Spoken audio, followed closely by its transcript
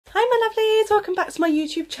Hi my lovelies, welcome back to my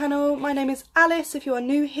YouTube channel. My name is Alice. If you are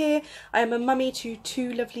new here, I am a mummy to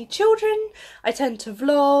two lovely children. I tend to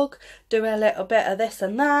vlog, do a little bit of this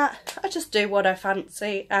and that. I just do what I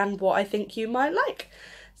fancy and what I think you might like.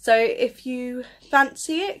 So if you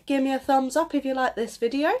fancy it, give me a thumbs up if you like this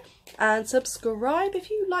video and subscribe if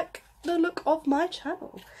you like the look of my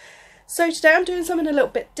channel. So today I'm doing something a little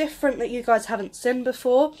bit different that you guys haven't seen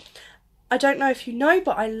before. I don't know if you know,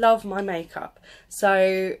 but I love my makeup.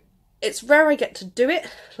 So it's rare I get to do it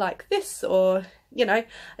like this, or, you know,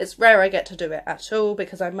 it's rare I get to do it at all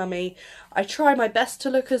because I'm mummy. I try my best to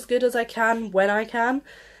look as good as I can when I can.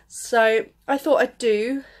 So I thought I'd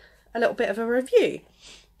do a little bit of a review.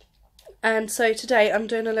 And so today I'm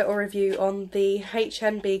doing a little review on the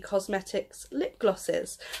HNB Cosmetics lip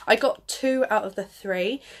glosses. I got 2 out of the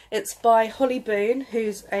 3. It's by Boon,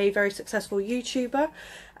 who's a very successful YouTuber,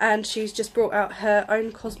 and she's just brought out her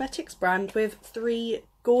own cosmetics brand with 3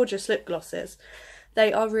 gorgeous lip glosses.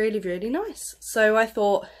 They are really, really nice. So I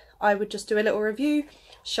thought I would just do a little review,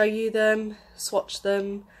 show you them, swatch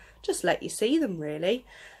them, just let you see them really.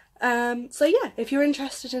 So yeah, if you're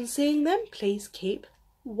interested in seeing them, please keep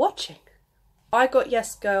watching. I got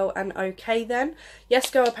Yes Girl and OK Then. Yes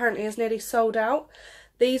Girl apparently is nearly sold out.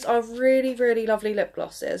 These are really, really lovely lip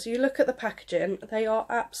glosses. You look at the packaging, they are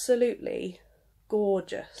absolutely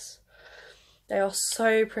gorgeous. They are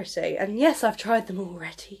so pretty. And yes, I've tried them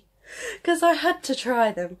already because I had to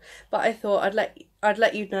try them. But I thought I'd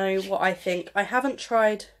let you know what I think. I haven't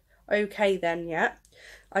tried OK Then yet.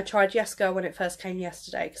 I tried Yes Girl when it first came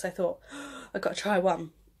yesterday because I thought, oh, I've got to try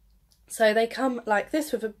one. So they come like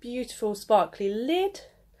this with a beautiful sparkly lid,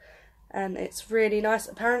 and it's really nice.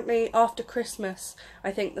 Apparently after Christmas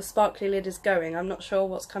I think the sparkly lid is going. I'm not sure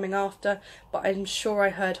what's coming after, but I'm sure I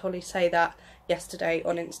heard Holly say that yesterday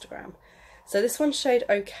on Instagram. So this one's shade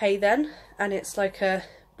OK Then, and it's like a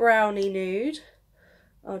brownie nude.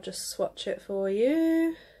 I'll just swatch it for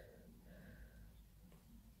you.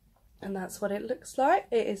 And that's what it looks like.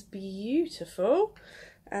 It is beautiful.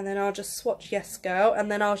 And then I'll just swatch Yes Girl, and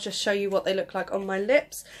then I'll just show you what they look like on my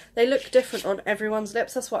lips. They look different on everyone's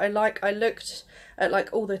lips. That's what I like. I looked at like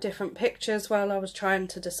all the different pictures while I was trying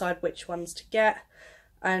to decide which ones to get,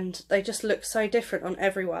 and they just look so different on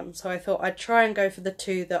everyone. So I thought I'd try and go for the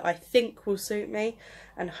 2 that I think will suit me,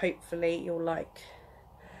 and hopefully you'll like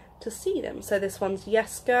to see them. So this one's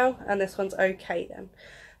Yes Girl and this one's OK Then.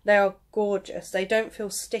 They are gorgeous. They don't feel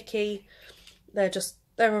sticky.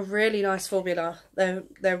 They're a really nice formula.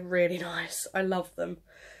 They're really nice. I love them.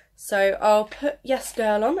 So I'll put Yes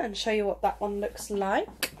Girl on and show you what that one looks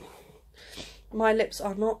like. My lips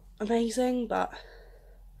are not amazing, but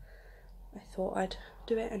I thought I'd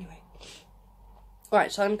do it anyway.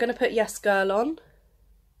 Right, so I'm going to put Yes Girl on.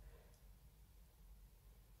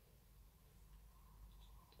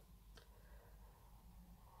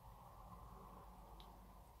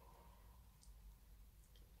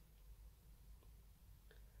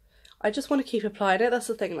 I just want to keep applying it. That's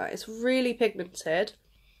the thing, like, it's really pigmented.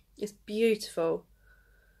 It's beautiful.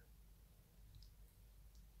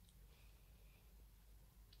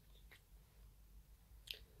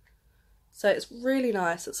 So it's really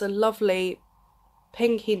nice. It's a lovely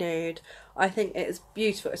pinky nude. I think it is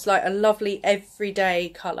beautiful. It's like a lovely everyday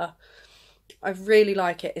colour. I really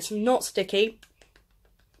like it. It's not sticky.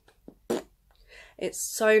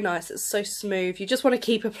 It's so nice, it's so smooth. You just want to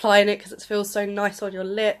keep applying it because it feels so nice on your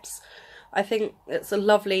lips. I think it's a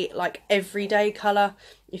lovely, like, everyday colour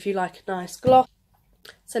if you like a nice gloss.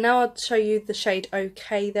 So now I'll show you the shade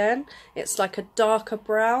OK Then. It's like a darker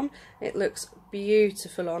brown. It looks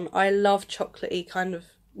beautiful on. I love chocolatey kind of,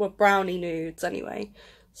 well, brownie nudes anyway.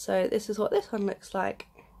 So this is what this one looks like.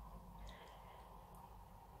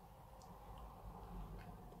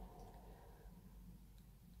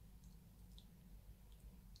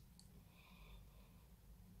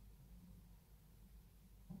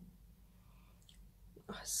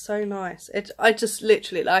 So nice. I just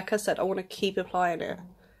literally, like I said, I want to keep applying it.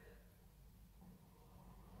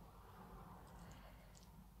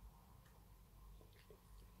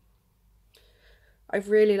 I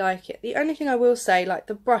really like it. The only thing I will say, like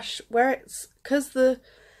the brush, where it's, because the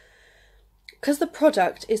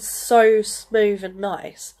product is so smooth and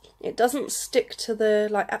nice, it doesn't stick to the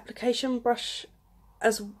like application brush,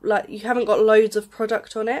 as like you haven't got loads of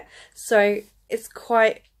product on it, so it's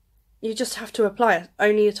quite, you just have to apply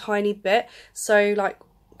only a tiny bit. So like,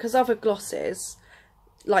 because other glosses,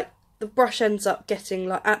 like the brush ends up getting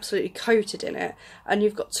like absolutely coated in it and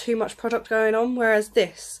you've got too much product going on, whereas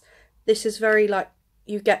this is very like,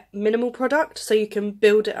 you get minimal product so you can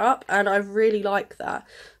build it up, and I really like that.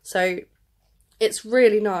 So it's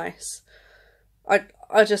really nice.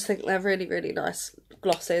 I just think they're really, really nice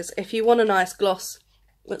glosses. If you want a nice gloss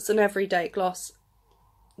that's an everyday gloss,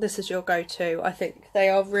 this is your go-to. I think they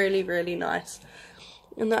are really, really nice.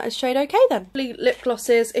 And that is shade Okay then. Lip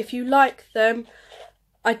glosses, if you like them,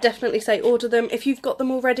 I definitely say order them. If you've got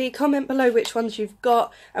them already, comment below which ones you've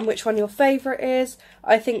got and which one your favourite is.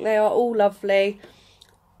 I think they are all lovely.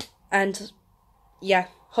 And yeah,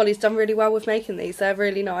 Holly's done really well with making these. They're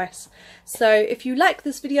really nice. So if you like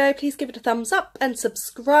this video, please give it a thumbs up and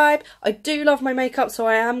subscribe. I do love my makeup, so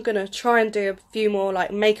I am going to try and do a few more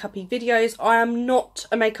like makeup-y videos. I am not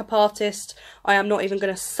a makeup artist. I am not even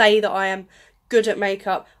going to say that I am good at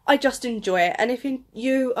makeup. I just enjoy it, and if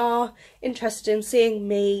you are interested in seeing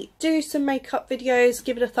me do some makeup videos,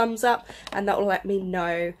 give it a thumbs up and that will let me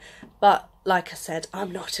know. But like I said, I'm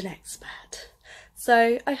not an expert.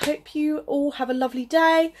 So I hope you all have a lovely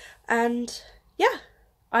day, and yeah,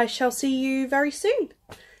 I shall see you very soon.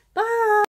 Bye.